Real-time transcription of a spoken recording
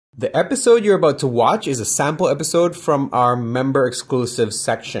The episode you're about to watch is a sample episode from our member exclusive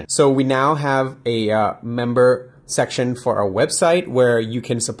section. So we now have a member section for our website where you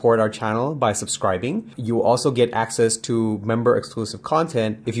can support our channel by subscribing. You will also get access to member exclusive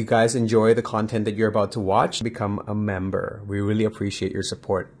content. If you guys enjoy the content that you're about to watch, become a member. We really appreciate your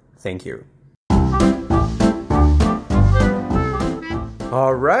support. Thank you.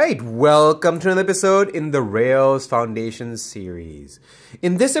 All right, welcome to another episode in the Rails Foundation series.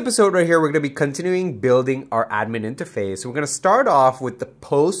 In this episode right here, we're going to be continuing building our admin interface. So we're going to start off with the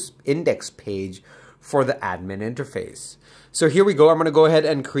post index page for the admin interface. So here we go. I'm going to go ahead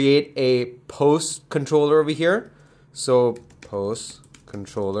and create a post controller over here. So post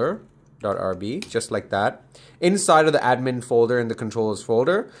controller.rb, just like that, inside of the admin folder in the controllers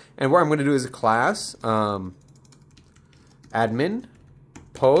folder. And what I'm going to do is a class admin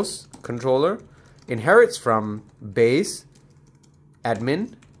post controller inherits from base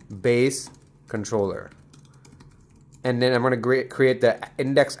admin base controller, and then I'm going to create the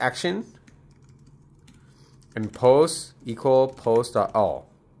index action and post equal post.all.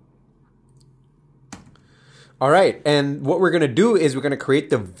 All right, and what we're going to do is we're going to create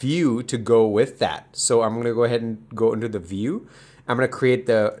the view to go with that. So I'm going to go ahead and go into the view. I'm going to create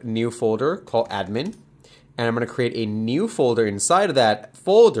the new folder called admin. And I'm going to create a new folder inside of that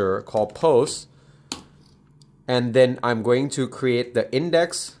folder called posts. And then I'm going to create the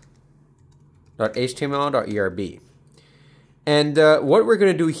index.html.erb. And what we're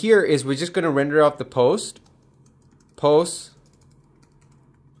going to do here is we're just going to render out the post.each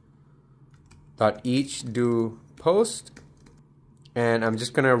do post. And I'm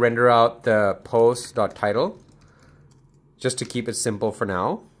just going to render out the post.title just to keep it simple for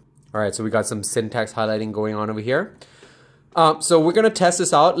now. All right, so we got some syntax highlighting going on over here. So we're going to test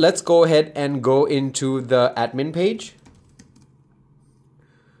this out. Let's go ahead and go into the admin page.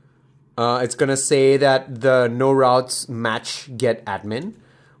 It's going to say that the no routes match get admin.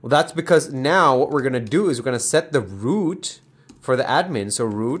 Well, that's because now what we're going to do is we're going to set the root for the admin. So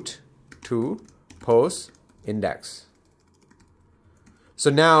root to post index. So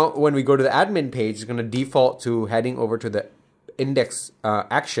now when we go to the admin page, it's going to default to heading over to the index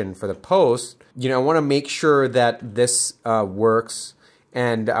action for the post. You know, I want to make sure that this works,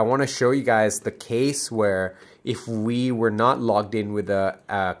 and I want to show you guys the case where if we were not logged in with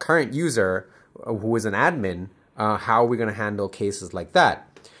a current user who is an admin, how are we going to handle cases like that?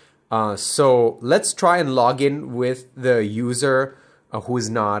 So let's try and log in with the user who is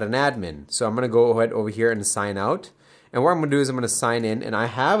not an admin. So I'm going to go ahead over here and sign out, and what I'm going to do is I'm going to sign in, and I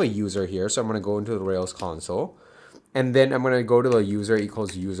have a user here, so I'm going to go into the Rails console. And then I'm going to go to the user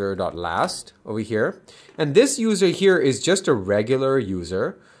equals user.last over here. And this user here is just a regular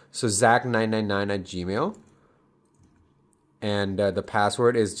user. So Zach999@gmail. And the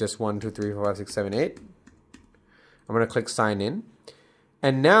password is just 123456778. I'm going to click sign in.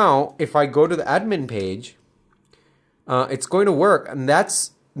 And now if I go to the admin page, it's going to work. And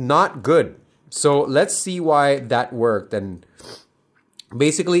that's not good. So let's see why that worked. And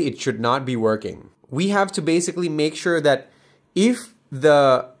basically it should not be working. We have to basically make sure that if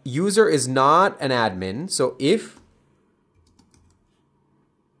the user is not an admin, so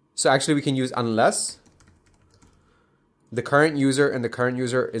actually we can use unless the current user and the current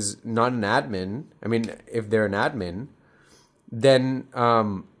user is not an admin, I mean, if they're an admin, then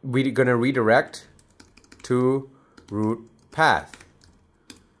we're going to redirect to root path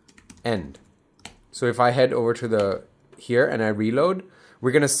end. So if I head over to the here and I reload, we're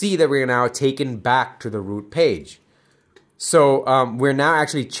going to see that we're now taken back to the root page. So we're now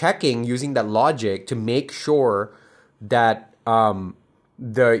actually checking using that logic to make sure that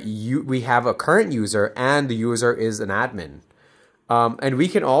we have a current user and the user is an admin. And we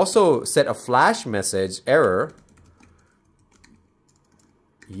can also set a flash message, error,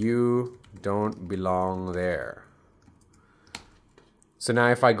 you don't belong there. So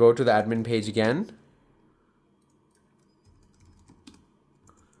now if I go to the admin page again,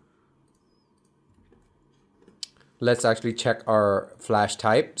 let's actually check our flash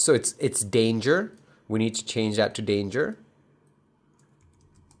type. So it's danger. We need to change that to danger.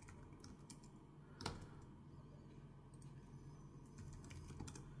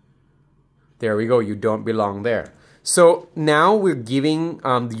 There we go. You don't belong there. So now we're giving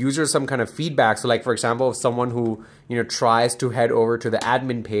the user some kind of feedback. So like, for example, if someone who tries to head over to the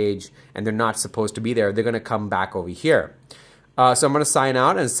admin page and they're not supposed to be there, they're going to come back over here. So I'm going to sign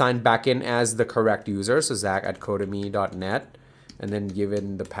out and sign back in as the correct user. So Zach@codemy.net, and then give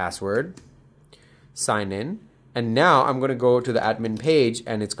in the password, sign in. And now I'm going to go to the admin page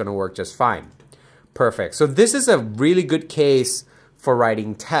and it's going to work just fine. Perfect. So this is a really good case for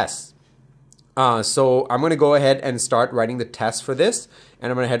writing tests. So I'm going to go ahead and start writing the test for this.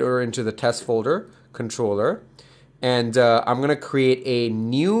 And I'm going to head over into the test folder, controller. And I'm going to create a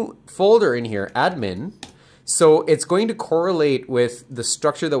new folder in here, admin. So it's going to correlate with the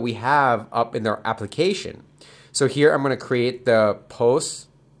structure that we have up in our application. So here I'm going to create the post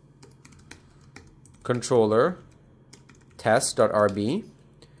controller test.rb.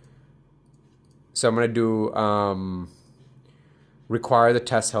 So I'm going to do require the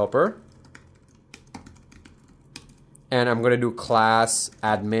test helper. And I'm going to do class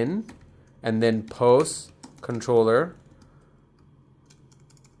admin and then post controller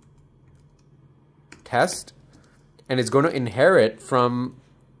test. And it's going to inherit from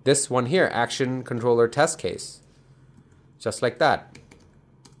this one here, action controller test case. Just like that.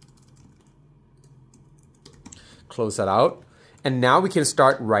 Close that out. And now we can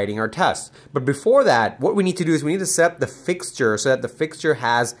start writing our tests. But before that, what we need to do is we need to set up the fixture so that the fixture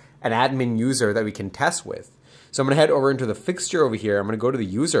has an admin user that we can test with. So I'm going to head over into the fixture over here. I'm going to go to the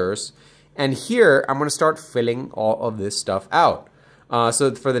users. And here, I'm going to start filling all of this stuff out.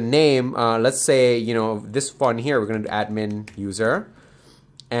 So for the name, let's say, you know, this one here, we're going to do admin user.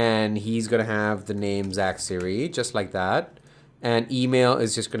 And he's going to have the name Zach Siri, just like that. And email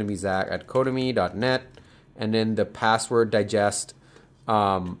is just going to be zach@codemy.net. And then the password digest.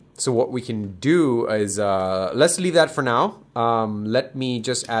 So what we can do is, let's leave that for now. Let me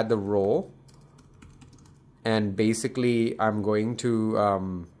just add the role. And basically, I'm going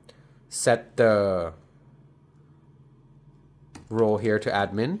to set the role here to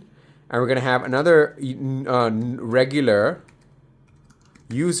admin. And we're going to have another regular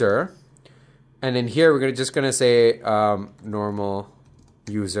user. And then here, we're just going to say normal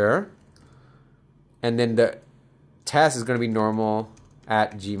user. And then the test is going to be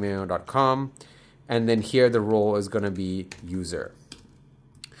normal@gmail.com. And then here, the role is going to be user.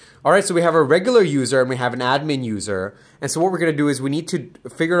 All right, so we have a regular user and we have an admin user. And so what we're going to do is we need to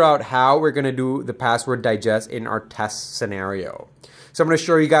figure out how we're going to do the password digest in our test scenario. So I'm going to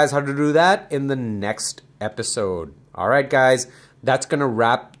show you guys how to do that in the next episode. All right, guys, that's going to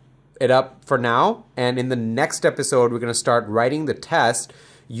wrap it up for now. And in the next episode, we're going to start writing the test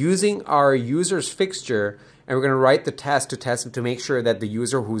using our user's fixture. And we're going to write the test to make sure that the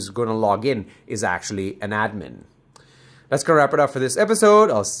user who's going to log in is actually an admin. That's going to wrap it up for this episode.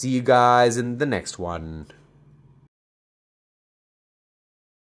 I'll see you guys in the next one.